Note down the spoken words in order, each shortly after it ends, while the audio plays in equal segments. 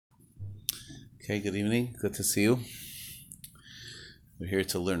Okay, good evening. Good to see you. We're here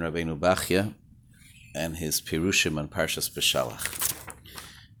to learn Rabbeinu Bachya and his Pirushim on Parshas Beshalach.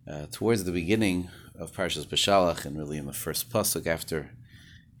 Towards the beginning of Parshas Beshalach, and really in the first pasuk after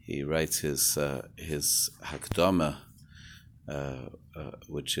he writes his Hakdama,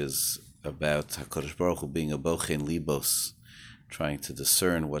 which is about HaKadosh Baruch Hu being a bochein libos, trying to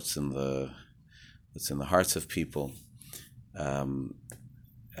discern what's in the hearts of people.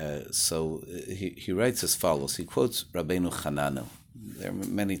 So he writes as follows. He quotes Rabbeinu Chananel. There are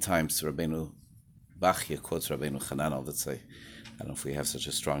many times Rabbeinu Bachya quotes Rabbeinu Chananel. Let's say, I don't know if we have such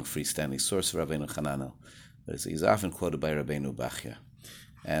a strong freestanding source of Rabbeinu Chananel, but he's often quoted by Rabbeinu Bachya.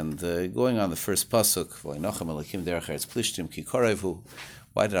 And going on the first pasuk, why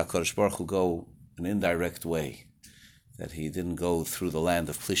did HaKadosh Baruch Hu go an indirect way? That he didn't go through the land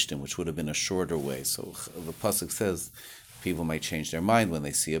of Plishtim, which would have been a shorter way. So the pasuk says people might change their mind when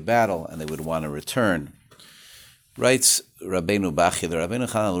they see a battle and they would want to return. Writes Rabbeinu Bachya, the Rabbeinu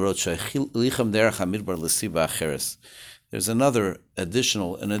Chananel wrote, there's an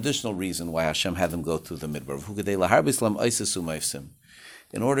additional reason why Hashem had them go through the Midbar.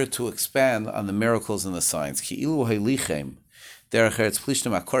 In order to expand on the miracles and the signs.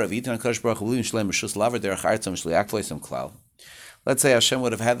 Let's say Hashem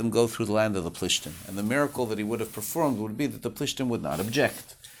would have had them go through the land of the Plishtim, and the miracle that he would have performed would be that the Plishtim would not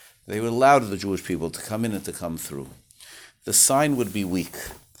object. They would allow the Jewish people to come in and to come through. The sign would be weak.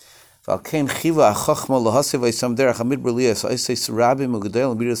 But if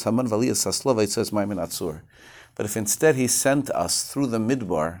instead he sent us through the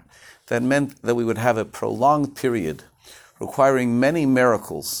Midbar, that meant that we would have a prolonged period requiring many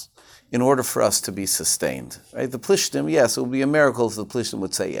miracles in order for us to be sustained. Right? The Plishtim, yes, it would be a miracle if the Plishtim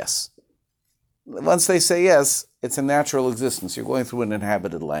would say yes. Once they say yes, it's a natural existence. You're going through an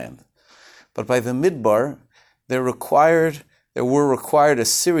inhabited land. But by the Midbar, there were required a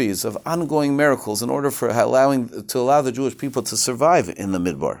series of ongoing miracles in order for allow the Jewish people to survive in the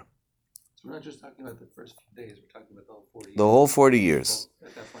Midbar. So we're not just talking about the first few days, we're talking about the whole 40 years. The whole 40 years.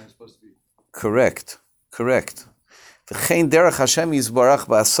 At that point it's supposed to be... Correct. He says, when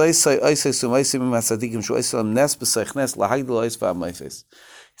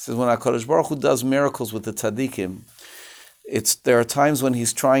HaKadosh Baruch Hu does miracles with the tzaddikim, there are times when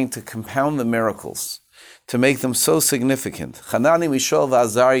he's trying to compound the miracles, to make them so significant. Hanani, Mishael,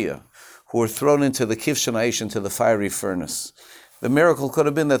 Azariah, who were thrown into the Kivshan Aish, into the fiery furnace. The miracle could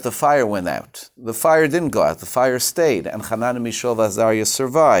have been that the fire went out. The fire didn't go out, the fire stayed, and Hanani, Mishael, Azariah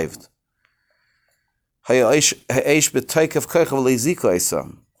survived. Daniel, by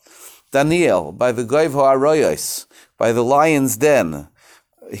the Goiv HaAroyos, by the lion's den,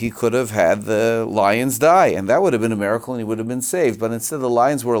 he could have had the lions die, and that would have been a miracle, and he would have been saved. But instead, the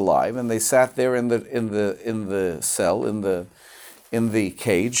lions were alive, and they sat there in the cell, in the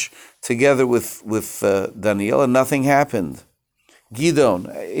cage, together with Daniel, and nothing happened.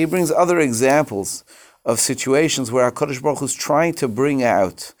 Gidon, he brings other examples of situations where HaKadosh Baruch Hu is trying to bring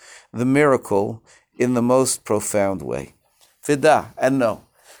out the miracle in the most profound way. Vida, and no.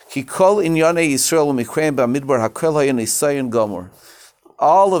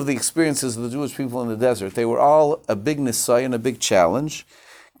 All of the experiences of the Jewish people in the desert, they were all a big nisayon, a big challenge.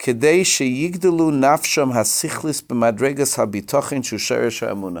 To grow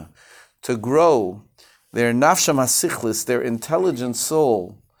their nafsham hasichlis, their intelligent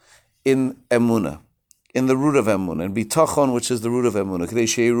soul, in emunah, in the root of emunah, and bitachon, which is the root of emunah,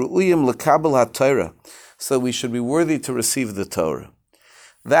 so we should be worthy to receive the Torah.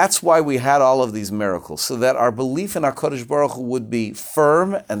 That's why we had all of these miracles, so that our belief in HaKadosh Baruch Hu would be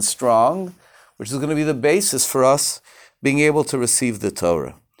firm and strong, which is going to be the basis for us being able to receive the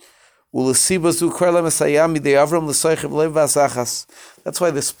Torah. That's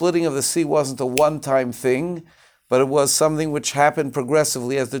why the splitting of the sea wasn't a one-time thing, but it was something which happened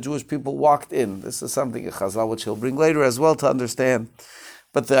progressively as the Jewish people walked in. This is something in Chazal, which he'll bring later as well to understand.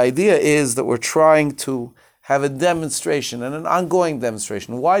 But the idea is that we're trying to have a demonstration and an ongoing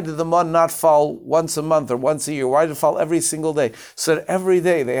demonstration. Why did the man not fall once a month or once a year? Why did it fall every single day? So that every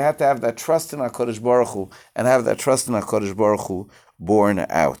day they had to have that trust in HaKadosh Baruch Hu and have that trust in HaKadosh Baruch Hu borne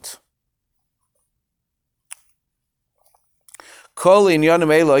out. Kol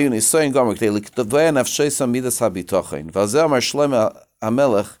inyanim elo ayu nisoyin gomer k'dei liktavei nafshoisam midas habitochen. V'alzeh amar Shlomo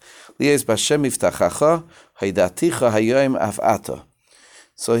HaMelech liyez b'Hashem yiftachacha haydaticha hayoim af'ata.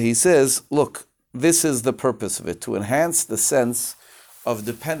 So he says, look, this is the purpose of it, to enhance the sense of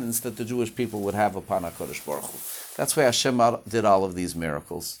dependence that the Jewish people would have upon HaKadosh Baruch Hu. That's why Hashem did all of these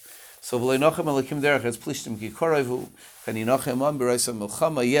miracles. So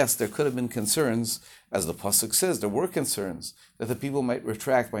Yes, there could have been concerns, as the pasuk says. There were concerns that the people might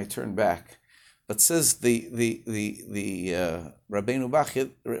retract, might turn back. But says the Rabbeinu Bachya,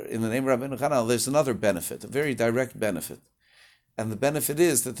 in the name of Rabbeinu Chananel, there's another benefit, a very direct benefit. And the benefit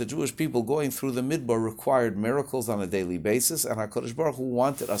is that the Jewish people going through the Midbar required miracles on a daily basis, and HaKadosh Baruch Hu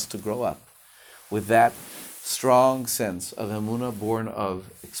wanted us to grow up with that strong sense of emunah born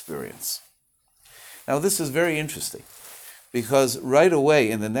of experience. Now this is very interesting, because right away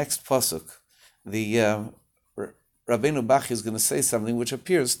in the next pasuk, the Rabbeinu Bachya is going to say something which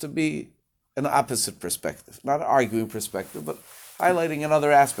appears to be an opposite perspective, not an arguing perspective, but highlighting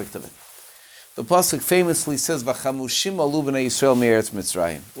another aspect of it. The pasuk famously says, "V'chamushim alu b'nei Yisrael me'eretz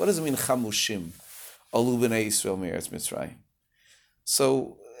Mitzrayim." What does it mean, chamushim alu b'nei Yisrael me'eretz Mitzrayim?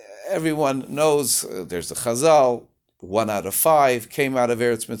 So everyone knows there's a Chazal, 1 out of 5 came out of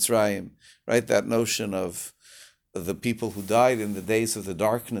Eretz Mitzrayim, right? That notion of the people who died in the days of the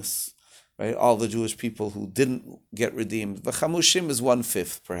darkness, right? All the Jewish people who didn't get redeemed. V'chamushim is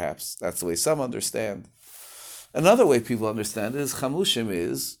 1/5, perhaps. That's the way some understand. Another way people understand it is chamushim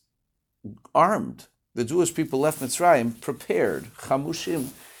is armed. The Jewish people left Mitzrayim prepared.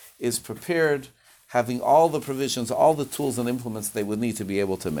 Chamushim is prepared, having all the provisions, all the tools and implements they would need to be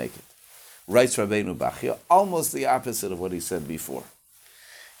able to make it. Writes Rabbeinu Bachya, almost the opposite of what he said before.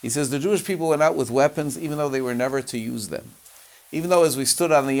 He says the Jewish people went out with weapons even though they were never to use them. Even though as we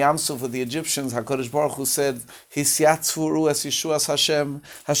stood on the Yam Suf with the Egyptians, HaKadosh Baruch Hu said, Hisyatzvuru es Yeshuas Hashem,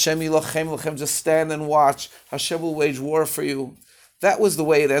 Hashem yilochem lochem, just stand and watch, Hashem will wage war for you. That was the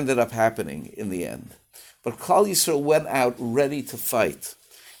way it ended up happening in the end. But Klal Yisrael went out ready to fight.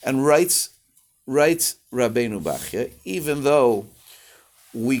 And writes Rabbeinu Bachya, even though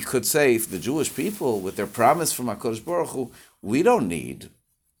we could say, if the Jewish people, with their promise from HaKadosh Baruch Hu, we don't need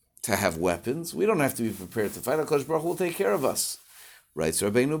to have weapons, we don't have to be prepared to fight, HaKadosh Baruch Hu will take care of us. Writes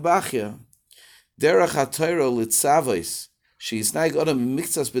Rabbeinu Bachya, Derech HaTorah litzavos, she'isnaig odam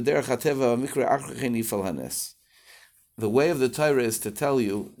miktzas b'derech HaTeva v'mikra achrechen yifal hanes. The way of the Torah is to tell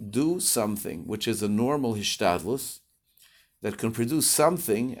you, do something which is a normal hishtadlus, that can produce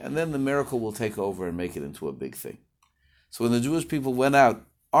something, and then the miracle will take over and make it into a big thing. So when the Jewish people went out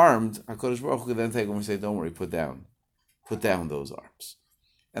armed, HaKadosh Baruch Hu could then take over and say, don't worry, put down those arms.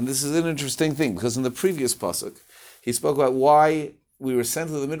 And this is an interesting thing, because in the previous pasuk, he spoke about why we were sent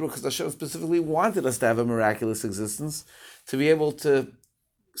to the Midbar, because Hashem specifically wanted us to have a miraculous existence, to be able to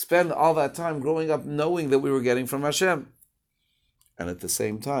spend all that time growing up knowing that we were getting from Hashem. And at the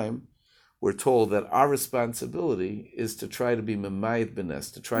same time, we're told that our responsibility is to try to be memayit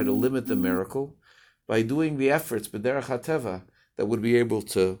b'nes, to try to limit the miracle by doing the efforts b'derech hateva that would be able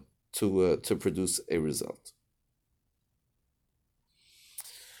to produce a result.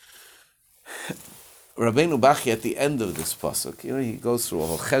 Rabbeinu Bachya at the end of this pasuk, he goes through a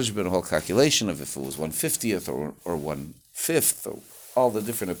whole cheshbon, a whole calculation of if it was 1/50th or 1/5, or all the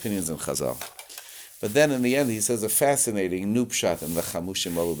different opinions in Chazal. But then in the end, he says a fascinating new pshat in the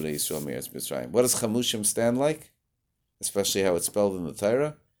Chamushim alu b'nei Yisrael me'eretz Mitzrayim. What does Chamushim stand like? Especially how it's spelled in the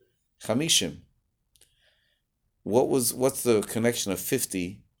Torah? Chamishim. What's the connection of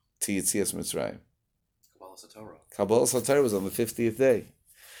 50 to Yetzias Mitzrayim? Kabbalas HaTorah. Kabbalas HaTorah was on the 50th day.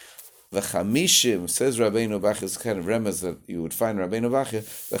 The Chamishim, says Rabbeinu Bachya, it's kind of remez that you would find Rabbeinu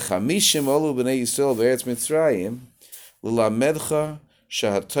Bachya, the Chamishim alu b'nei Yisrael me'eretz Mitzrayim, l'lamedcha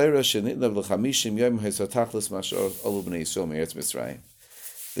shahaTorah shenitna v'chamishim yom hesatachlis mashor alu b'nei Yisrael me'eretz Mitzrayim.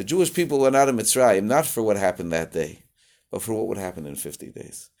 The Jewish people went out of Mitzrayim not for what happened that day, but for what would happen in 50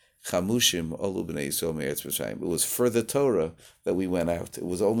 days. Chamushim alu b'nei Yisrael me'eretz Mitzrayim. It was for the Torah that we went out. It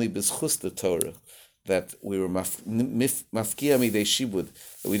was only b'schus the Torah that we were mafkia midei shibud,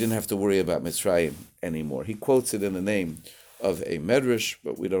 that we didn't have to worry about Mitzrayim anymore. He quotes it in the name of a medrash,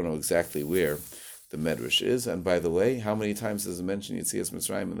 but we don't know exactly where the medrash is. And by the way, how many times does it mention Yetzias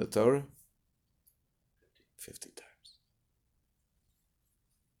Mitzrayim in the Torah? 50 times.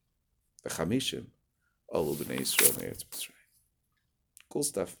 The Chamishim, alu b'nei Yisrael me'eretz Mitzrayim. Cool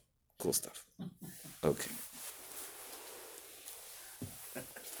stuff. Okay.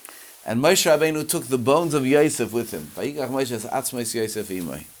 And Moshe Rabbeinu took the bones of Yosef with him.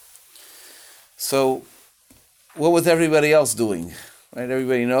 So, what was everybody else doing? Right?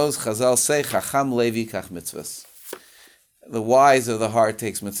 Everybody knows, Chazal say, Chacham Levi kach mitzvahs. The wise of the heart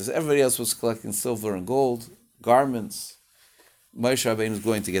takes mitzvahs. Everybody else was collecting silver and gold, garments. Moshe Rabbeinu is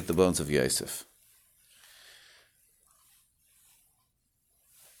going to get the bones of Yosef.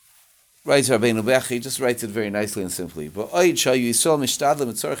 Writes Rabbeinu Bachya, he just writes it very nicely and simply. While the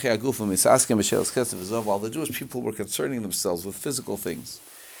Jewish people were concerning themselves with physical things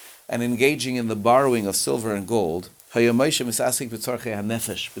and engaging in the borrowing of silver and gold, Moshe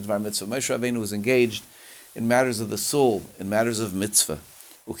Rabbeinu was engaged in matters of the soul, in matters of mitzvah.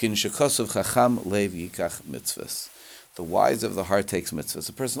 The wise of the heart takes mitzvahs.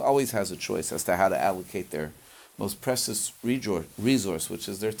 A person always has a choice as to how to allocate their most precious resource, which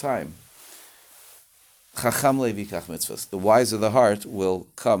is their time. The wise of the heart will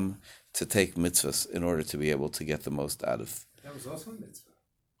come to take mitzvahs in order to be able to get the most out of. That was also a mitzvah.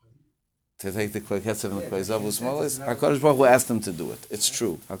 To take the Klei Ketzev and the Klei Zav U'Smolis, HaKadosh Baruch Hu asked him to do it. It's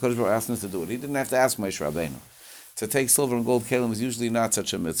true. HaKadosh Baruch Hu asked him to do it. He didn't have to ask Moshe Rabbeinu. To take silver and gold kelim is usually not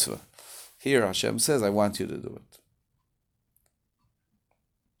such a mitzvah. Here Hashem says, I want you to do it.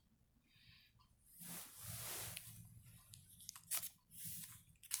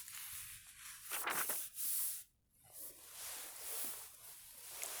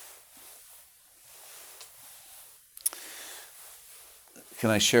 Can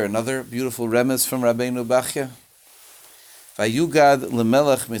I share another beautiful remez from Rabbeinu Bachya? Vayugad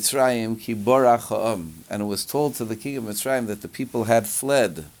lemelech Mitzrayim ki borach ha'am. And it was told to the king of Mitzrayim that the people had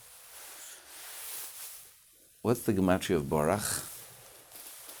fled. What's the gematria of borach?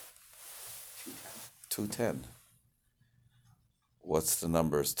 210. What's the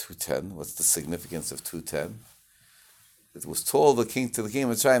numbers 210? What's the significance of 210? It was told to the king of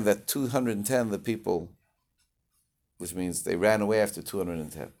Mitzrayim that 210 the people, which means they ran away after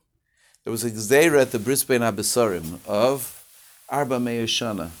 210. There was a gzeira at the Bris Bein HaBesarim of Arba Me'ah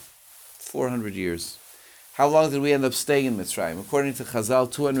Shana, 400 years. How long did we end up staying in Mitzrayim? According to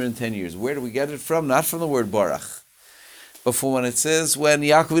Chazal, 210 years. Where do we get it from? Not from the word Barach, but from when it says when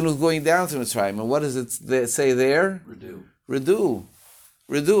Yaakov was going down to Mitzrayim. And what does it say there? Redu. Redu.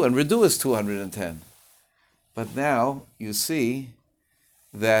 Redu. And Redu is 210. But now you see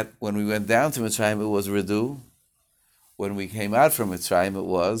that when we went down to Mitzrayim, it was Redu. When we came out from Mitzrayim, it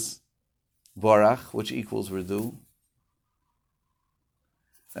was Barach, which equals Redu.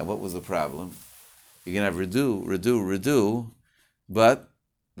 Now, what was the problem? You can have Redu, but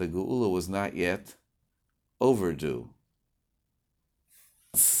the Geula was not yet overdue.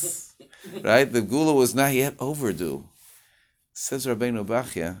 Right? The Geula was not yet overdue. Says Rabbeinu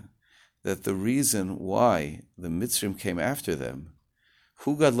Bachya that the reason why the Mitzrim came after them, he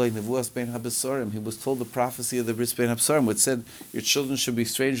was told the prophecy of the Bris Bein HaBesarim, which said your children should be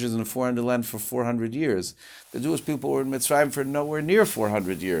strangers in a foreign land for 400 years. The Jewish people were in Mitzrayim for nowhere near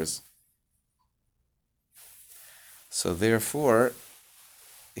 400 years. So therefore,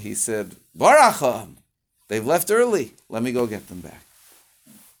 he said, Baracham, they've left early. Let me go get them back.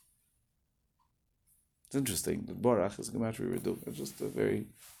 It's interesting. The Barach is Gematria Redu. It's just a very,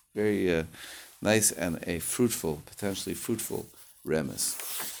 very nice and a fruitful, potentially fruitful remez.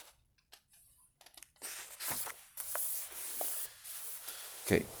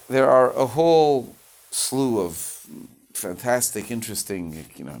 Okay, there are a whole slew of fantastic, interesting,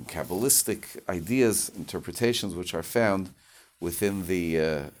 Kabbalistic ideas, interpretations, which are found within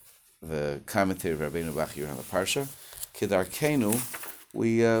the commentary of Rabbeinu Bachya on the Parsha. Kedarkenu,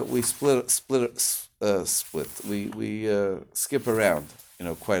 we split. We skip around,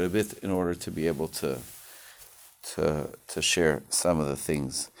 quite a bit in order to be able to share some of the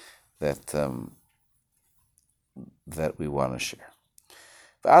things that we want to share.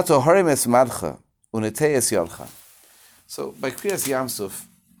 So by Kriyas Yamsuf,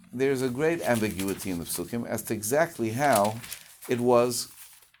 there's a great ambiguity in the Psukim as to exactly how it was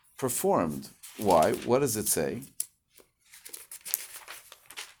performed. Why? What does it say?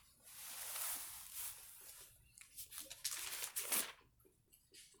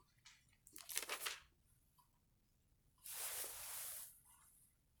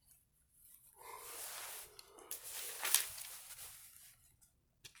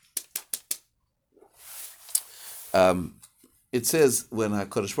 It says when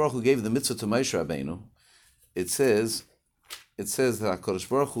HaKadosh Baruch Hu gave the mitzvah to Moshe Rabbeinu, it says that HaKadosh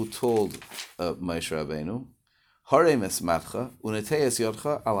Baruch Hu told Moshe Rabbeinu, Harei mesmatcha uneteis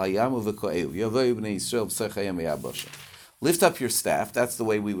yodcha al hayam uvekoelu yavoyu bnei Yisrael b'sechayim yabosha. Lift up your staff. That's the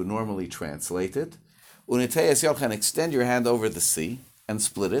way we would normally translate it. Uneteis yodcha, and extend your hand over the sea and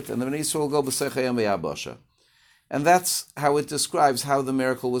split it, and the bnei Yisrael will go b'sechayim yabosha. And that's how it describes how the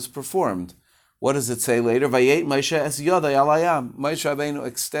miracle was performed. What does it say later? Vayet Moshe es yodai al hayam. Moshe Rabbeinu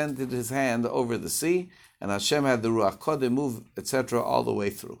extended his hand over the sea, and Hashem had the Ruach Kodeh move, etc., all the way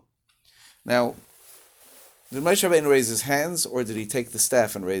through. Now, did Moshe Rabbeinu raise his hands, or did he take the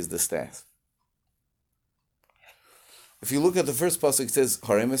staff and raise the staff? If you look at the first pasuk, it says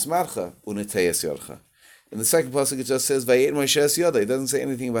Harem es marcha unetei yodcha. In the second pasuk, it just says Vayet Moshe es yodai. It doesn't say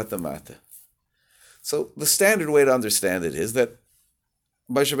anything about the mata. So the standard way to understand it is that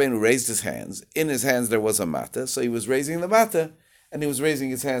Moshe Rabbeinu raised his hands. In his hands there was a mata, so he was raising the mata, and he was raising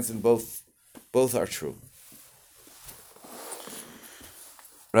his hands, and both are true.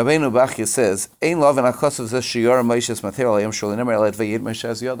 Rabbeinu Bachya says, "Ein lav and akosav zeh shiyar Moshe's material ayam shol nemer elet vayid Moshe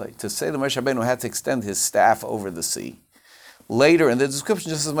az yodai." To say that Moshe Rabbeinu had to extend his staff over the sea. Later in the description,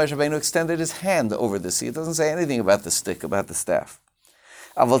 just as Moshe Rabbeinu extended his hand over the sea, it doesn't say anything about the stick, about the staff.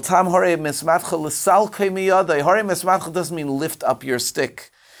 Aval tam horei mismatcha l'salkei miyadai. Horei mismatcha doesn't mean lift up your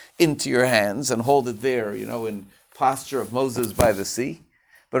stick into your hands and hold it there, in posture of Moses by the sea,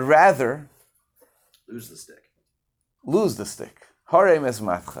 but rather Lose the stick. Lose the stick. Horei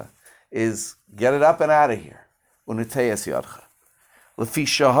mismatcha is get it up and out of here. Uniteyas yadcha. Lefi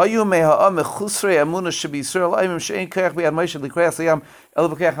shahayu meha'am mechusrei amuna shebi Yisrael aimim she'en koyach b'yad Moshe l'kreas hayam el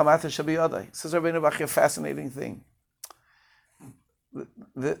b'koyach hamata shebi yadai. Says Rabbeinu Bachya, a fascinating thing.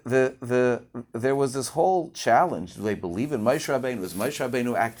 There was this whole challenge. Do they believe in Moshe Rabbeinu? Is Moshe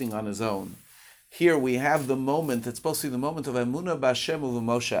Rabbeinu acting on his own? Here we have the moment, it's supposed to be the moment of Emunah B'Hashem uv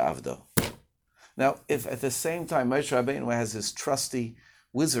Moshe Avdo. Now, if at the same time Moshe Rabbeinu has his trusty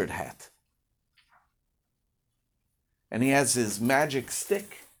wizard hat, and he has his magic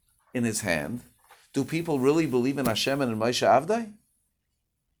stick in his hand, do people really believe in Hashem and in Moshe Avdai?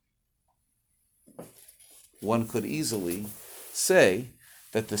 One could easily say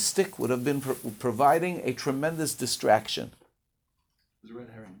that the stick would have been providing a tremendous distraction. It's a red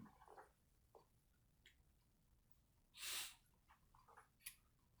herring.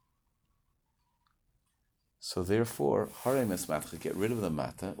 So therefore, Harei Mesmatcha, get rid of the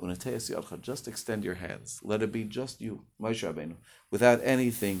mata, Unateyas Yadcha, just extend your hands. Let it be just you, Moshe Rabbeinu, without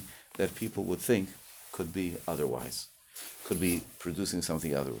anything that people would think could be otherwise, could be producing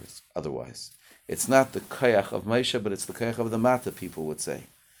something otherwise. It's not the koyach of Moshe, but it's the koyach of the mata, people would say.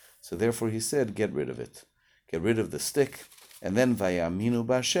 So therefore he said, get rid of it. Get rid of the stick, and then Vayaminu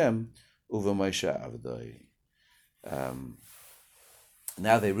B'Hashem uva Moshe Avdoi.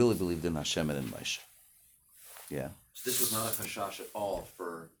 Now they really believed in Hashem and in Moshe. Yeah. So this was not a chashash at all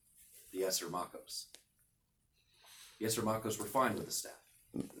for the Yetzer Makos. The Yetzer Makos were fine with the staff.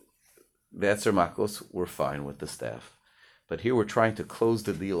 The Yetzer Makos were fine with the staff. But here we're trying to close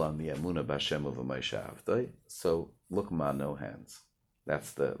the deal on the Emunah B'Hashem of Moshe Avdoi. So look, no hands.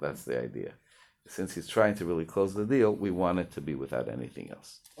 That's the idea. Since he's trying to really close the deal, we want it to be without anything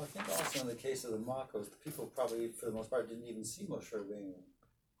else. Well, I think also in the case of the Makos, the people probably, for the most part, didn't even see Moshe Rabbeinu,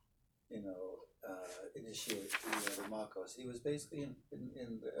 initiate the Makos. He was basically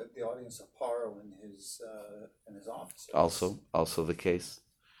in the audience of Paro and his officers. Also the case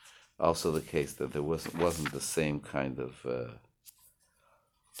that there wasn't the same kind of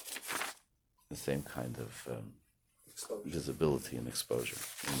Exposure. visibility and exposure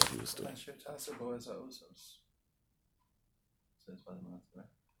in what he was doing.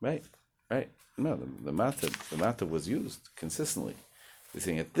 Right. No, the mata was used consistently. We're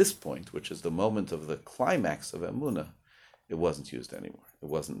saying at this point, which is the moment of the climax of Emunah, it wasn't used anymore. It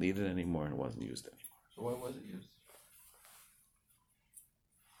wasn't needed anymore, and it wasn't used anymore. So why was it used?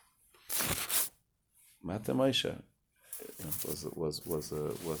 Mata Moshe was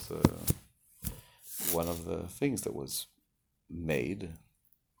one of the things that was made,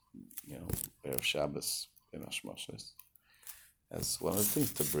 Erev Shabbos ben Hashmoshes, as one of the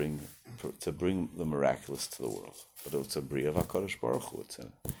things to bring the miraculous to the world. But it's a bria of HaKadosh Baruch Hu. It's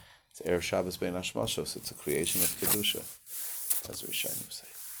Erev Shabbos ben Hashmoshes. It's a creation of Kedusha, as Rishonim say.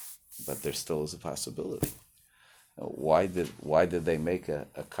 But there still is a possibility. Now, why did they make a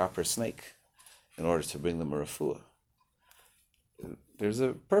copper snake in order to bring them a refuah? There's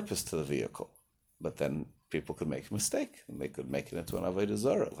a purpose to the vehicle, but then people could make a mistake, and they could make it into an avodah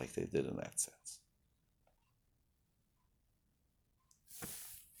zarah, like they did in that sense.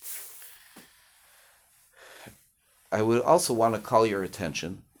 I would also want to call your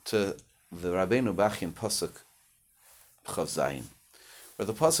attention to the Rabbeinu Bachyan Pasuk Chav Zayin, where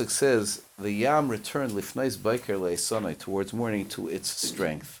the Pasuk says, the Yam returned lifnais baiker le'esonai, towards morning, to its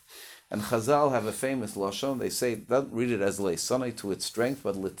strength. And Chazal have a famous lashon. They say, don't read it as le'esonai, to its strength,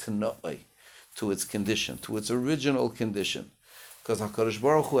 but le'tenoi, to its condition, to its original condition. Because HaKadosh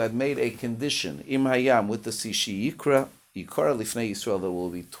Baruch Hu had made a condition, im hayam, with the sea, yikra lifnei Yisrael, that will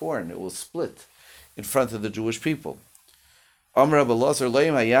be torn, it will split in front of the Jewish people. It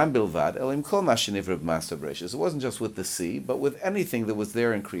wasn't just with the sea, but with anything that was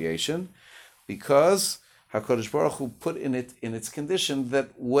there in creation, because HaKadosh Baruch Hu put in its condition that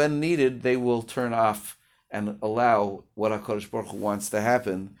when needed, they will turn off and allow what HaKadosh Baruch Hu wants to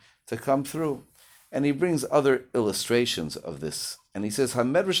happen to come through. And he brings other illustrations of this. And he says,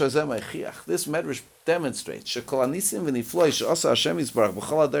 "HaMedrash hazeh meichiach." This medrash demonstrates shekol anisim v'nifloi she'asa Hashem Yisbarach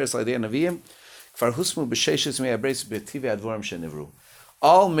b'chol haderes l'idei neviim kfar husmu b'sheishes me'abreis b'tivei advorim shenivru.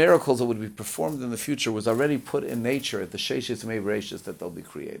 All miracles that would be performed in the future was already put in nature at the sheishes me'abreis that they'll be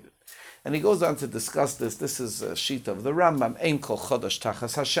created. And he goes on to discuss this. This is a sheet of the Rambam. Ein kol chodesh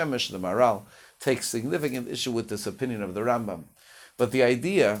tachas hashemesh. The Maral takes significant issue with this opinion of the Rambam. But the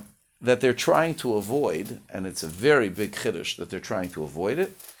idea that they're trying to avoid, and it's a very big chiddush that they're trying to avoid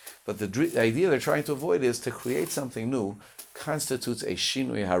it, but the idea they're trying to avoid is to create something new constitutes a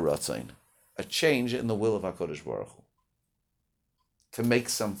shinui haratzain, a change in the will of HaKadosh Baruch Hu, to make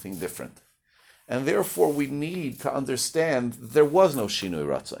something different. And therefore we need to understand that there was no shinui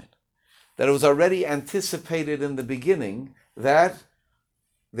ratzain, that it was already anticipated in the beginning that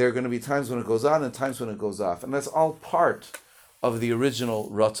there are going to be times when it goes on and times when it goes off. And that's all part of the original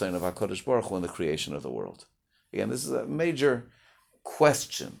Ratzain of HaKadosh Baruch Hu in the creation of the world. Again, this is a major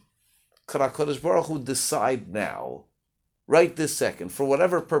question. Could HaKadosh Baruch Hu decide now, right this second, for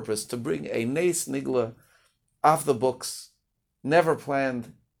whatever purpose, to bring a Nes Nigla off the books, never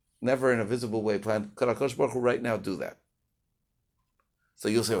planned, never in a visible way planned? Could HaKadosh Baruch Hu right now do that? So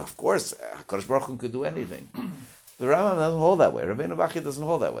you'll say, well, of course, HaKadosh Baruch Hu could do anything. The Rambam doesn't hold that way. Rabbeinu Bachya doesn't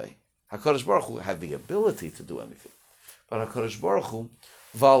hold that way. HaKadosh Baruch Hu had the ability to do anything. But HaKadosh Baruch Hu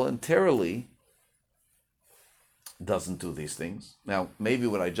voluntarily doesn't do these things. Now, maybe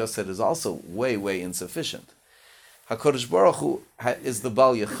what I just said is also way, way insufficient. HaKadosh Baruch Hu is the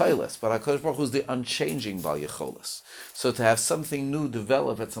Bal Yecholes, but HaKadosh Baruch Hu is the unchanging Bal Yecholes. So to have something new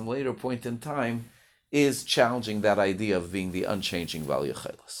develop at some later point in time is challenging that idea of being the unchanging Bal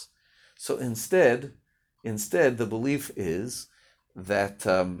Yecholes. So instead, the belief is that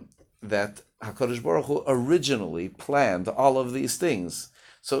that HaKadosh Baruch Hu originally planned all of these things.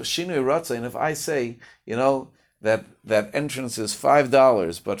 So Shinui Ratzain, if I say, that entrance is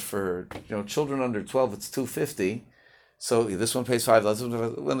 $5, but for children under 12 it's $2.50. So this one pays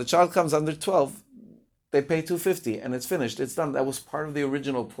 $5. When the child comes under 12, they pay $2.50 and it's finished. It's done. That was part of the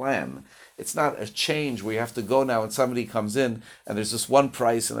original plan. It's not a change where you have to go now and somebody comes in and there's this one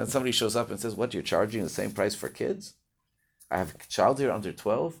price and then somebody shows up and says, "What, you're charging the same price for kids? I have a child here under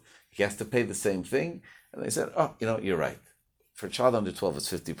 12. He has to pay the same thing." And they said, "Oh, you're right. For a child under 12, it's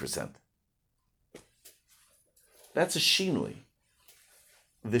 50%. That's a shinui.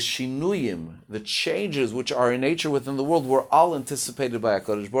 The shinuyim, the changes which are in nature within the world, were all anticipated by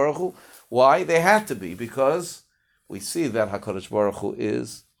HaKadosh Baruch Hu. Why? They had to be, because we see that HaKadosh Baruch Hu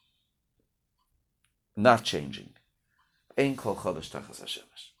is not changing. Ein kol chodesh tachas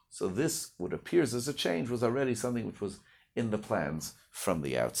hashemesh. So this, what appears as a change, was already something which was in the plans from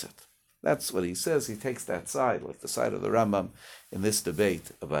the outset. That's what he says. He takes that side, like the side of the Rambam, in this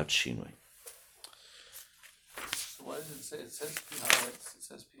debate about Shinui. So why does it say, it says Piyas, it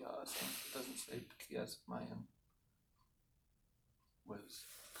says Piyas, it doesn't say Piyas Mayim was,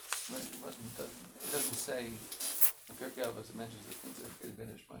 it doesn't say, in Pirkei Avos it mentions the things that could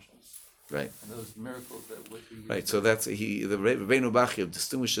finish Mashas. Right. And those miracles that would be... Right, so that's, the Rabbeinu Bachya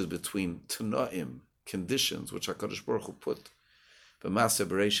distinguishes between Tana'im, conditions which HaKadosh Baruch Hu put b'Maaseh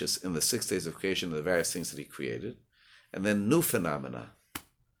Bereishis in the 6 days of creation of the various things that he created, and then new phenomena,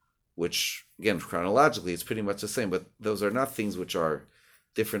 which, again, chronologically, it's pretty much the same, but those are not things which are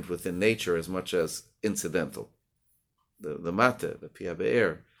different within nature as much as incidental. The mate, the pia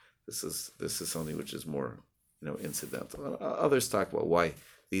be'er, this is something which is more, incidental. Others talk about why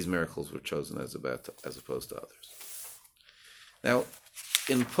these miracles were chosen as opposed to others. Now,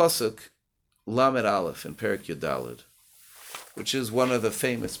 in Pasuk Lamed Aleph in Perek Yudalid, which is one of the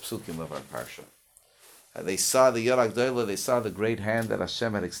famous psukim of our parsha, they saw the Yod HaGdolah, they saw the great hand that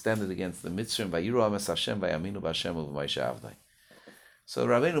Hashem had extended against the Mitzrayim. Vayiru Ames Hashem vayaminu b'Hashem u'v'Moshe Avdai. So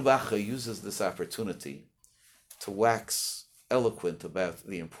Rabbeinu Bachya uses this opportunity to wax eloquent about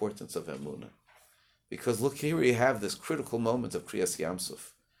the importance of Emunah. Because look, here we have this critical moment of Kriyas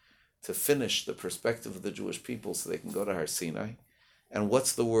Yamsuf to finish the perspective of the Jewish people so they can go to Har Sinai. And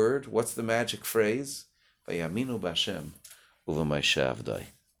what's the word? What's the magic phrase? Vayaminu b'Hashem u'v'Moshe Avdai.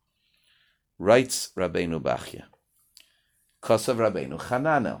 Writes Rabbeinu Bachya. Kosav Rabbeinu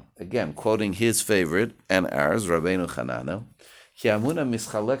Chananel. Again, quoting his favorite and ours, Rabbeinu Chananel. Ki Emunah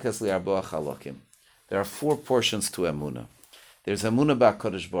mischalekas li'arboa chalokim. There are 4 portions to Emunah. There's Emunah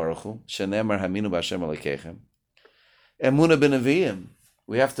ba'Kodesh Baruch Hu, shenemar haminu b'Hashem Elokeichem. Emunah b'Neviim.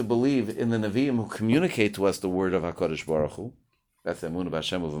 We have to believe in the Neviim who communicate to us the word of HaKadosh Baruch Hu. That's Emunah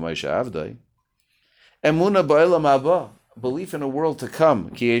b'Hashem u'v'Moshe Avdai. Emunah ba'olam haba. Belief in a world to come.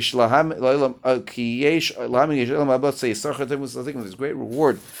 There's great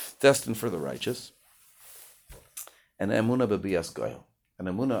reward destined for the righteous. and emuna b'bias goyel, and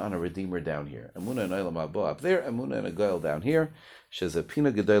emuna on a redeemer down here, emuna in olam haba up there, emuna in a goyel down here. Sheza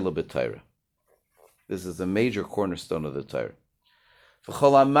pina gedola b'Torah. This is a major cornerstone of the Torah. A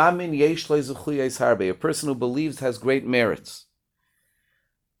person who believes has great merits.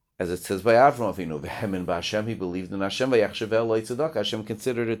 As it says by Avram Avinu, he believed in Hashem, Hashem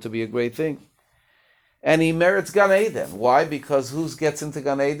considered it to be a great thing. And he merits Gan Eden. Why? Because who gets into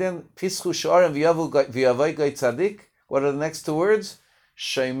Gan Eden? Pischu Sha'arim v'yavai gai tzadik. What are the next two words?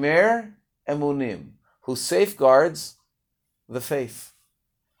 Shemer emunim, who safeguards the faith,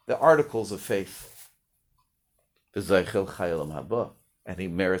 the articles of faith. And he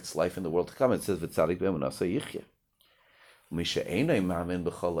merits life in the world to come. It says, "V'tzadik b'emunasa yichya." But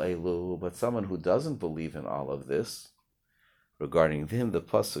someone who doesn't believe in all of this, regarding him, the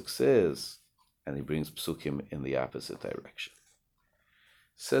pasuk says, and he brings psukim in the opposite direction.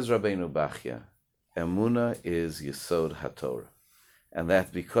 Says Rabbeinu Bachya, Emuna is Yesod HaTorah, and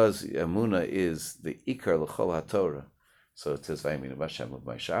that because Emuna is the Ikar L'chol HaTorah, so it says, Vayaminu b'Hashem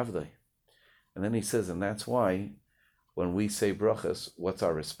u'b'Moshe. And then he says, and that's why when we say brachas, what's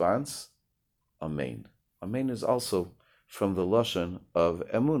our response? Amen. Amen is also from the lashon of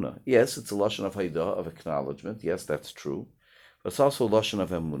emuna. Yes, it's a lashon of haidah, of acknowledgement. Yes, that's true. But it's also a lashon of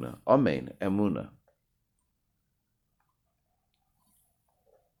emuna. Amen, emuna.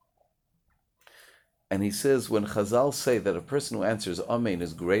 And he says, when Chazal say that a person who answers amen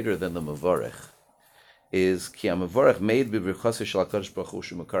is greater than the mevarech, is ki ha-mevarech made b'brichasei shel HaKadosh Baruch Hu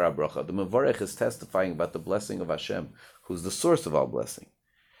shemakar ha-bracha. The mevarech is testifying about the blessing of Hashem, who's the source of all blessing.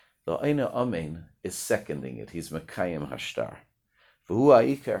 The Eina Amen is seconding it. He's Mekayim Hashtar. V'hu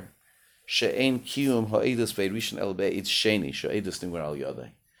ha'ikar she'ein kiyum ha'edus be'rishon el be'ed sheni she'edus nimar al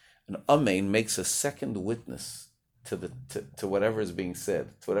yodai. An Amen makes a second witness to whatever is being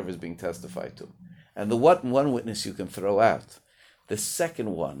said, to whatever is being testified to. And the one witness you can throw out, the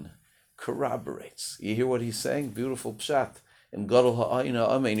second one corroborates. You hear what he's saying? Beautiful pshat. In Gadol ha'ayna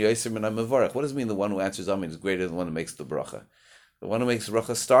Amen yoser min ha'mevarech. What does it mean the one who answers Amen is greater than the one who makes the bracha? The one who makes the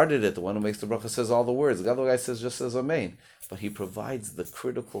bracha started it. The one who makes the bracha says all the words. The other guy just says Amen. But he provides the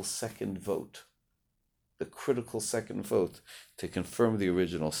critical second vote. The critical second vote to confirm the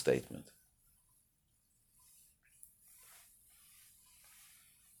original statement.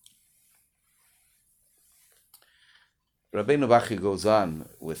 Rabbeinu Bachya goes on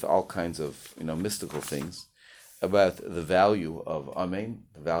with all kinds of mystical things about the value of Amen,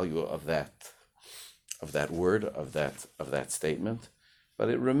 the value of that word, of that statement, but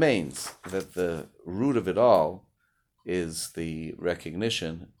it remains that the root of it all is the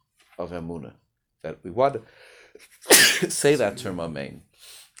recognition of Emunah, that we want to say that term Amen,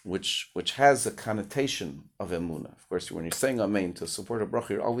 which has a connotation of Emunah. Of course, when you're saying Amen to support a bracha,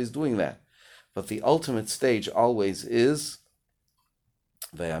 you're always doing that, but the ultimate stage always is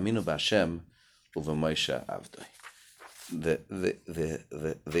Vayaminu b'Hashem u'v'Moshe avdai. The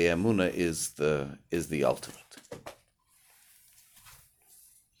emuna is the ultimate.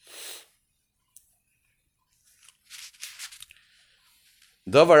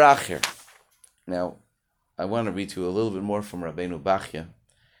 Davar acher. Now, I want to read to you a little bit more from Rabbeinu Bachya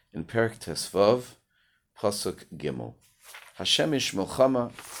in Perek Tesvav, Pasuk Gimel. Hashem ish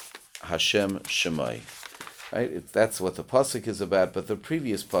milchama, Hashem shemai. Right? That's what the pasuk is about, but the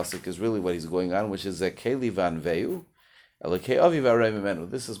previous pasuk is really what he's going on, which is Zekeli vanveu.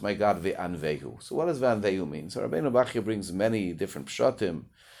 This is my God, Ve'anvehu. So what does Ve'anvehu mean? So Rabbeinu Bachya brings many different pshatim.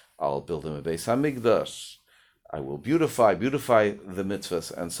 I'll build him a Beis HaMikdash. I will beautify the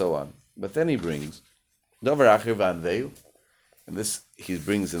mitzvahs, and so on. But then he brings Davar Acher Ve'anvehu, and this he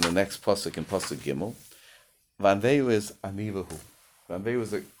brings in the next pasuk, in pasuk Gimel. Ve'anvehu is Ani V'hu. Ve'anvehu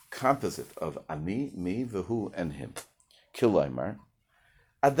is a composite of Ani, me, V'hu, and him. Kilaymar.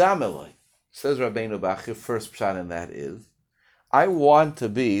 Adam Eloi. Says Rabbeinu Bachya, first pshat in that is, I want to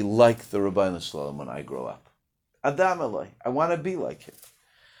be like the Rabbeinu Shalom when I grow up. Adam Eloi, I want to be like him.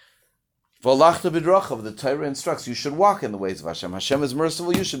 V'olachta b'drachav, the Torah instructs, you should walk in the ways of Hashem. Hashem is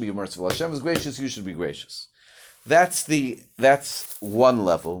merciful, you should be merciful. Hashem is gracious, you should be gracious. That's one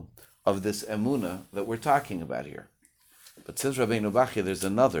level of this emuna that we're talking about here. But says Rabbeinu Bachya, there's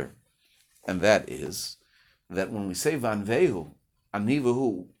another, and that is that when we say vanvehu,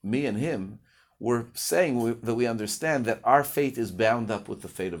 anivahu, me and him, we're saying that we understand that our fate is bound up with the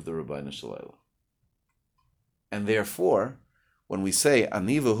fate of the Rabbeinu Shalom. And therefore, when we say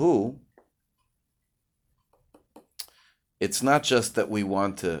anivahu, it's not just that we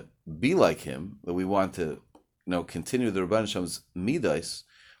want to be like him, that we want to continue the Rabbeinu Shalom's midas,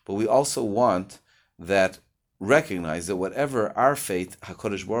 but we also want that recognize that whatever our fate,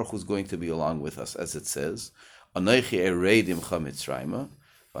 HaKadosh Baruch Hu is going to be along with us, as it says, Anochi ereid imcha Mitzrayma,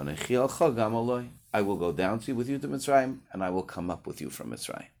 v'anochi alcha gam aloi. I will go down to you with you to Mitzrayim, and I will come up with you from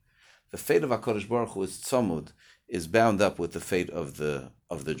Mitzrayim. The fate of HaKadosh Baruch Hu is tzomud, is bound up with the fate of the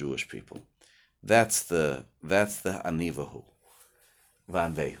Jewish people. That's the anivahu,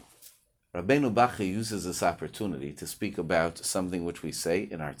 vanvehu. Rabbeinu Bachya uses this opportunity to speak about something which we say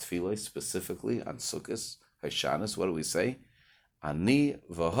in our tefillah, specifically on Sukkos, Hashanah. What do we say? Ani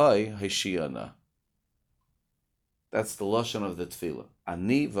v'hai hashiana. That's the lashon of the tefillah.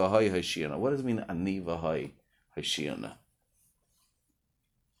 Ani v'hai hashiana. What does it mean, ani v'hai hashiana?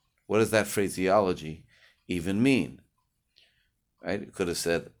 What does that phraseology even mean? Right? It could have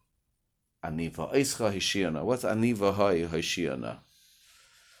said, ani v'aischa hashiana. What's ani v'hai hashiana?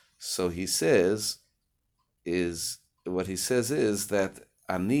 So he says, what he says is that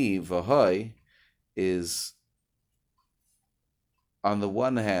ani v'hai is, on the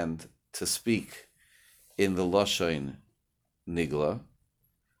one hand, to speak in the lashon nigla,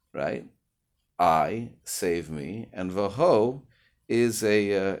 right? I, save me, and v'ho is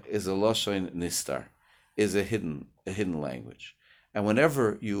a lashon nistar, is a hidden language, and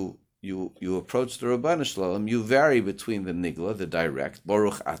whenever you approach the Rabbanu Shalom, you vary between the nigla, the direct,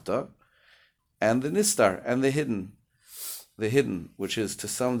 Baruch Ata, and the nistar, and the hidden, which is to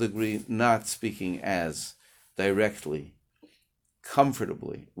some degree not speaking as directly,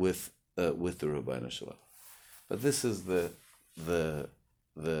 comfortably with the Rabbanu Shalom. But this is the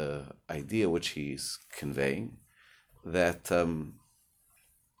idea which he's conveying, that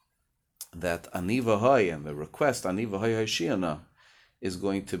that ani v'hai, and the request ani v'hai hashiana, is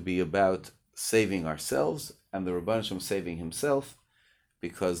going to be about saving ourselves and the Rabbanu Shalom saving himself,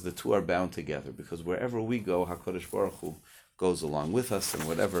 because the two are bound together. Because wherever we go, HaKadosh Baruch Hu goes along with us, and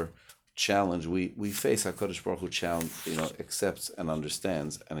whatever challenge we face, HaKadosh Baruch Hu accepts and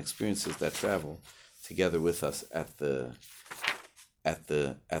understands and experiences that travel together with us at the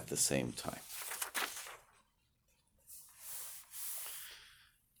same time.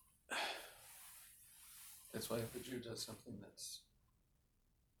 That's why if a Jew does something that's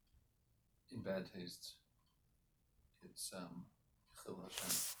in bad taste, it's Chil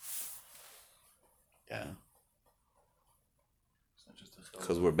Hashem. Yeah. It's not just a Chil.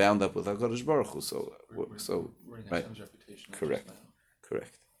 Because we're bound up with HaKadosh Baruch Hu, so We're in right. Hashem's reputation. Correct.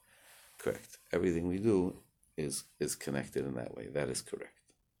 Everything we do is connected in that way. That is correct.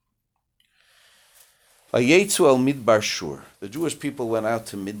 Vayetzu el Midbar Shur. The Jewish people went out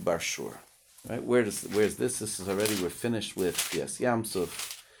to Midbar Shur. Right? Where's this? This is already, we're finished with Yam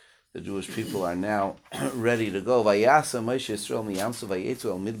Suf. The Jewish people are now ready to go. Vayasa Moshe Yisrael mi Yam Suf vayetzu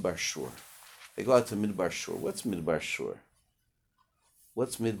el Midbar Shur. They go out to Midbar Shur. What's Midbar Shur?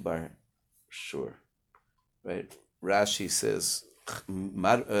 What's Midbar Shur? Right? Rashi says,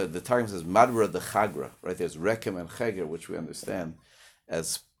 the Targum says Madra de Chagra. Right? There's Rekem and Chager, which we understand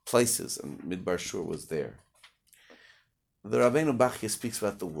as places, and Midbar Shur was there. The Rabbeinu Bachya speaks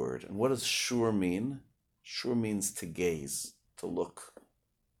about the word. And what does shur mean? Shur means to gaze, to look.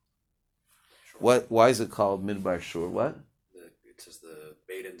 Sure. Why is it called Midbar Shur? What? It says the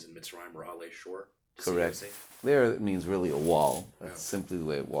Badens in Mitzrayim were Ale Shor. Correct. There it means really a wall. That's simply the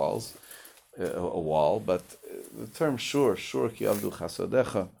way it walls. A wall. But the term shur ki avdu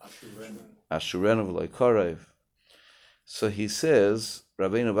chasadecha, ashurenu v'lo korev. So he says,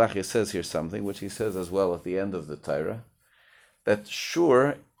 Rabbeinu Bachya says here something, which he says as well at the end of the Torah, that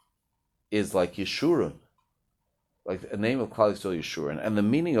shur is like Yeshurun, like a name of Klal Yisrael, Yeshurun, and the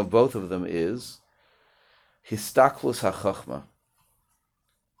meaning of both of them is histaklus hachachma,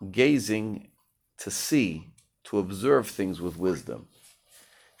 gazing, to see, to observe things with wisdom.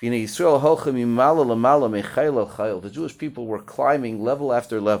 The Jewish people were climbing level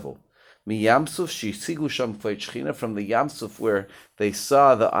after level. From the Yamsuf, where they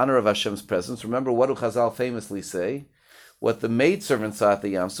saw the honor of Hashem's presence. Remember, what do Chazal famously say? What the maidservant saw at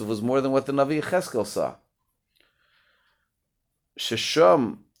the Yamsuf was more than what the Navi Yecheskel saw.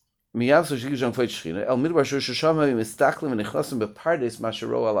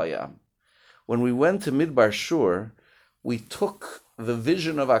 When we went to Midbar Shur, we took the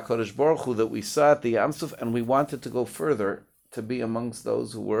vision of HaKadosh Baruch Hu that we saw at the Yamsuf, and we wanted to go further to be amongst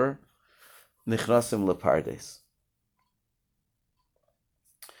those who were Nichnasim Lepardes.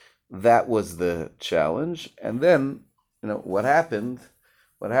 That was the challenge. And then, what happened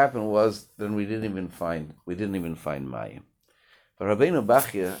was, then we didn't even find Mayim. But Rabbeinu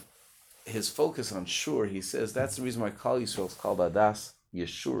Bachya, his focus on Shur, he says that's the reason why Klal Yisrael is called Adas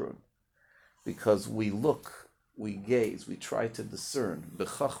Yeshurun, because we look, we gaze, we try to discern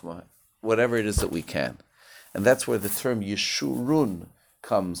b'chachma whatever it is that we can, and that's where the term Yeshurun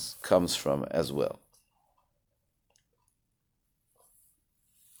comes from as well.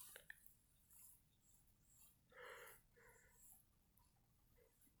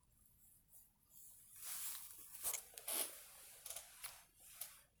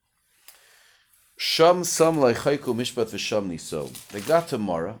 Sham sam leichaiku mishpat v'sham niso. They got to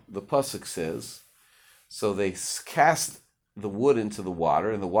Mara. The pasuk says, so they cast the wood into the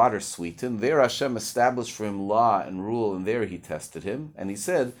water, and the water sweetened. There Hashem established for him law and rule, and there he tested him. And he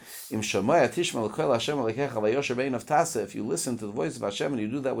said, Im shamaya tishma l'kol Hashem alekecha v'yosher beinav tasa. If you listen to the voice of Hashem and you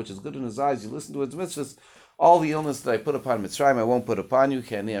do that which is good in his eyes, you listen to his mitzvahs, all the illness that I put upon Mitzrayim, I won't put upon you.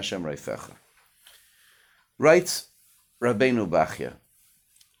 Ki ani Hashem reifecha. Writes Rabbeinu Bachya,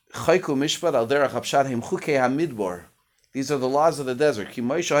 Chayku mishpat al derech hapshat him chukei hamidbar. These are the laws of the desert. Ki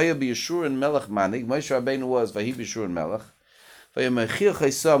Moshe haya b'Yeshurun melech manig. Moshe Rabbeinu was vahi b'Yeshurun melech. Vayemechil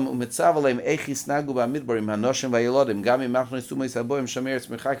chaysam umetzav aleim echis nagu b'amidbar im hanoshim vayelodim gam im machnos tumeis haboim shameretz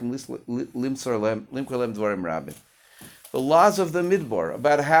mechakim limkor lem dvarim rabim. The laws of the midbar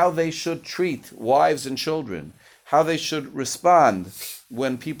about how they should treat wives and children, how they should respond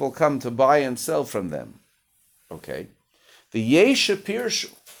when people come to buy and sell from them. Okay, the yesh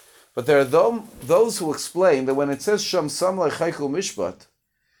pirshu. But there are those who explain that when it says Sham Sam Leichaiku Mishpat,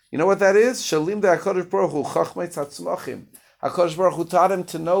 you know what that is? Shalim de HaKadosh Baruch Hu Chachmei Tzmachim. HaKadosh Baruch Hu taught him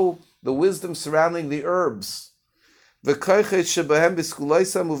to know the wisdom surrounding the herbs. V'koichet shebahem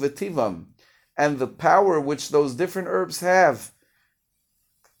b'skulaisam uvetivam. And the power which those different herbs have.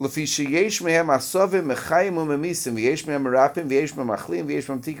 L'fi sheyesh mehem asovim mechayim umemisim v'yesh mehem merapim v'yesh mehem achlim v'yesh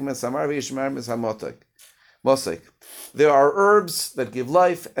mehem tikim esamar v'yesh mehem esamotek. Mosek. There are herbs that give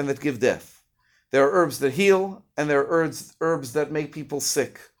life and that give death. There are herbs that heal, and there are herbs that make people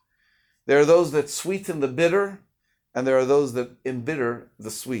sick. There are those that sweeten the bitter, and there are those that embitter the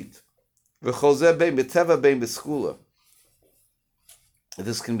sweet. This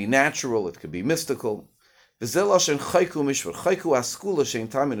can be natural, it could be mystical. There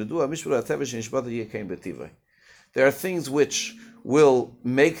are things which will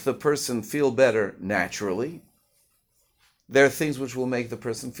make the person feel better naturally. There are things which will make the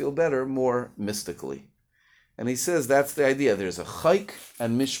person feel better more mystically. And he says that's the idea. There's a chayk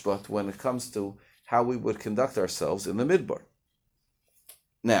and mishpat when it comes to how we would conduct ourselves in the midbar.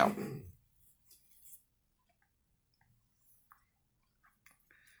 Now,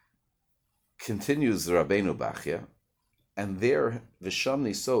 continues the Rabbeinu Bachya, and there, V'sham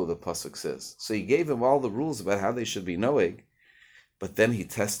niso, the pasuk says. So he gave him all the rules about how they should be knowing, but then he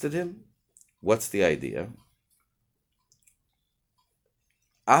tested him. What's the idea?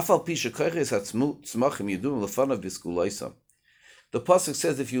 The pasuk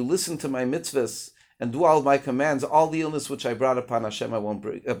says, if you listen to my mitzvahs and do all my commands, all the illness which I brought upon Hashem, I won't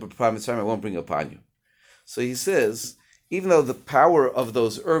bring upon you. So he says, even though the power of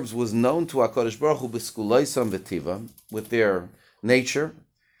those herbs was known to HaKadosh Baruch Hu b'skulaisam v'tiva, with their nature,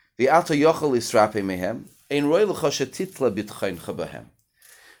 the alto yochel isrape mehem, ein roi l'cha shetitla b'tchaincha b'hem.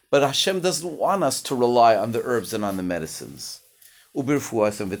 But Hashem doesn't want us to rely on the herbs and on the medicines. And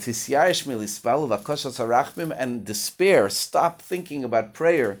despair, stop thinking about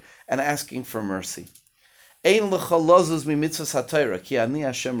prayer and asking for mercy.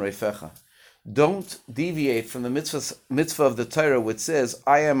 Don't deviate from the mitzvah of the Torah which says,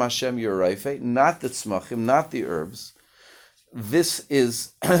 I am Hashem your Reife, not the tzmachim, not the herbs. This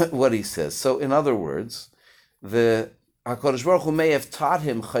is what he says. So in other words, the HaKadosh Baruch Hu may have taught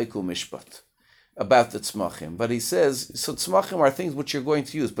him chayku mishpat about the tzmachim, but he says, so tzmachim are things which you're going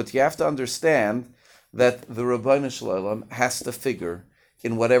to use, but you have to understand that the Rabbeinu Shalom has to figure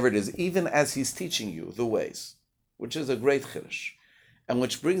in whatever it is, even as he's teaching you the ways, which is a great chiddush, and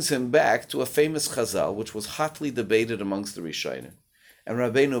which brings him back to a famous chazal, which was hotly debated amongst the Rishonim. And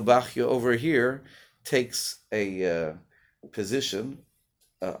Rabbeinu Bachya over here takes a position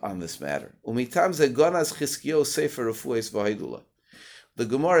on this matter. Umitam ze gonas Chizkiyahu sefer refuos v'haidula. The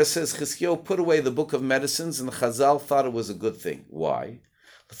Gemara says Chizkiyahu put away the book of medicines, and the Chazal thought it was a good thing. Why?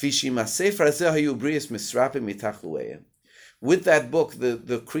 With that book,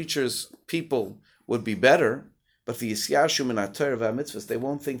 the creatures, people would be better, but the Yisyashum and Torah v'mitzvahs, they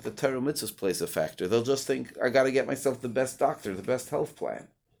won't think the Torah mitzvahs plays a factor. They'll just think, I got to get myself the best doctor, the best health plan,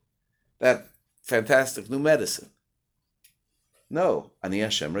 that fantastic new medicine. No, Ani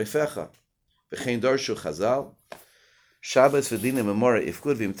Hashem Reifecha. V'chein darshu Chazal. Shabbos v'dinim memora if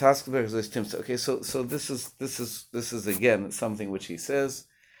good v'im taskberg. Okay, so this is again something which he says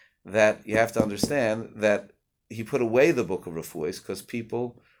that you have to understand that he put away the book of Refuos because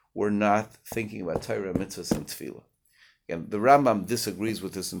people were not thinking about Torah, mitzvahs, and tefillah. Again, the Rambam disagrees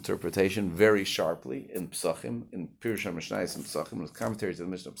with this interpretation very sharply in Psachim, in Pirush HaMishnayos and Psachim, in his commentary to the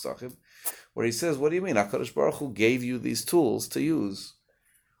Mishnah Psachim, where he says, what do you mean? HaKadosh Baruch Hu gave you these tools to use.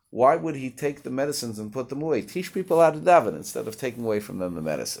 Why would he take the medicines and put them away? Teach people how to daven instead of taking away from them the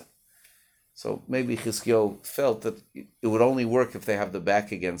medicine. So maybe Chizkiyahu felt that it would only work if they have the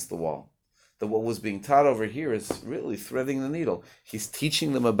back against the wall. that what was being taught over here is really threading the needle. He's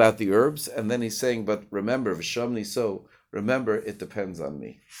teaching them about the herbs, and then he's saying, but remember, v'shamni so, remember, it depends on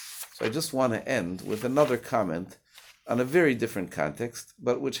me. So I just want to end with another comment on a very different context,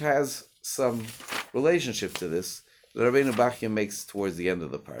 but which has some relationship to this, that Rabbeinu Bachya makes towards the end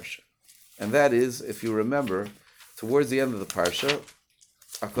of the parsha. And that is, if you remember, towards the end of the parsha,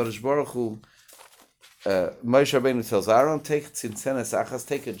 HaKadosh Baruch Hu, Moshe Rabbeinu tells Aaron, take tzintzenes achas,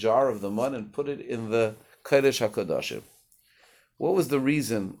 take a jar of the mun and put it in the Kodesh HaKadoshim. What was the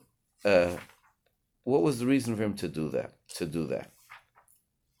reason? What was the reason for him to do that?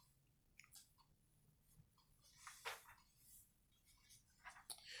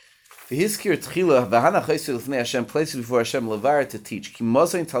 V'hizkir tchila v'hana chaysu l'fnei Hashem, places before Hashem levar to teach. Ki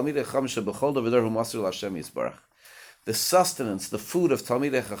mozayin talmidei chacham shebechol davar hu masur l'Hashem yisbarach. The sustenance, the food of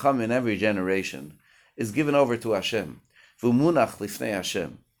talmidei chacham in every generation is given over to Hashem. V'munach l'fnei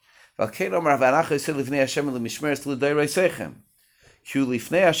Hashem. V'alkein omar v'hana chaysu l'fnei Hashem l'mishmeres l'dayrei sechem. Ki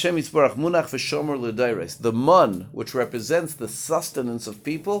l'fnei Hashem yisbarach munach v'shomer l'dayres. The mun, which represents the sustenance of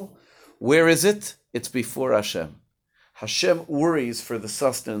people, where is it? It's before Hashem. Hashem worries for the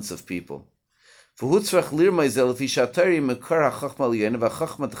sustenance of people. He says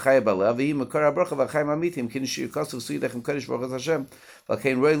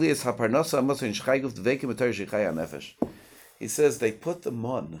they put the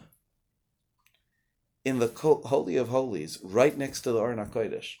mun in the Holy of Holies right next to the Aron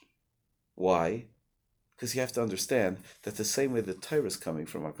HaKodesh. Why? Because you have to understand that the same way the Torah is coming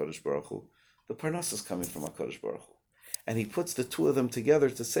from HaKadosh Baruch Hu, the Parnassah is coming from HaKadosh Baruch Hu. And he puts the two of them together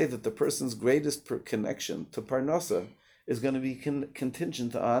to say that the person's greatest connection to Parnassah is going to be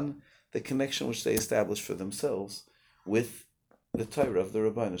contingent on the connection which they establish for themselves with the Torah of the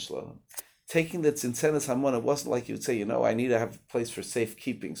Rabbeinu Shalom. Taking the Tzintzenes Hamon, it wasn't like you'd say, I need to have a place for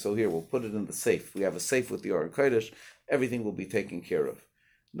safekeeping, so here, we'll put it in the safe. We have a safe with the Aron Kodesh, everything will be taken care of.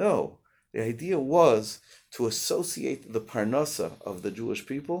 No, the idea was to associate the Parnassah of the Jewish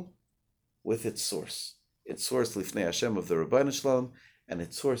people with its source. Its source, Lifnei Hashem of the Rabbeinu Shalom, and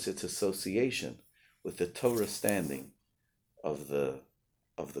its source, its association with the Torah standing of the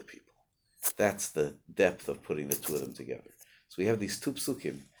people. That's the depth of putting the two of them together. So we have these two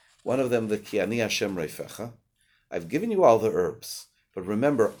psukim. One of them, the Ki Ani Hashem Reifecha. I've given you all the herbs, but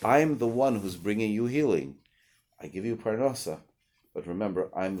remember, I'm the one who's bringing you healing. I give you Parnassah, but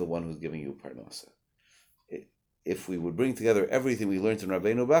remember, I'm the one who's giving you Parnassah. If we would bring together everything we learned in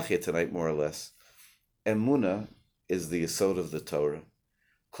Rabbeinu Bachya tonight, more or less, Emunah is the yesod of the Torah.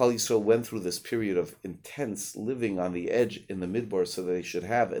 Klal Yisrael went through this period of intense living on the edge in the Midbar so that they should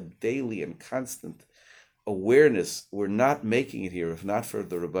have a daily and constant awareness. We're not making it here if not for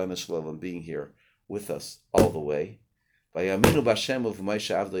the Rabbeinu Shalom being here with us all the way. Vayaminu b'Hashem of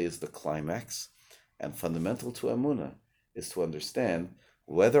Moshe Avdei is the climax, and fundamental to Emunah is to understand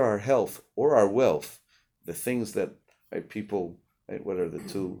whether our health or our wealth, the things that people, what are the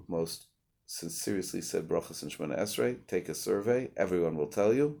two most seriously said brachas in Shemona Esrei? Take a survey. Everyone will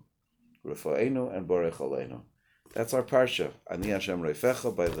tell you, Rafa'enu and Borech Aleinu. That's our parsha. Ani Hashem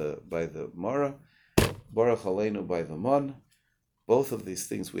Reifecha by the Mara, Borech Aleinu by the Mon. Both of these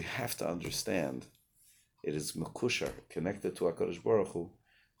things we have to understand. It is mekushar, connected to HaKadosh Baruch Hu,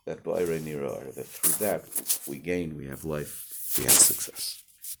 that ba'irei nirah, that through that we gain, we have life, we have success.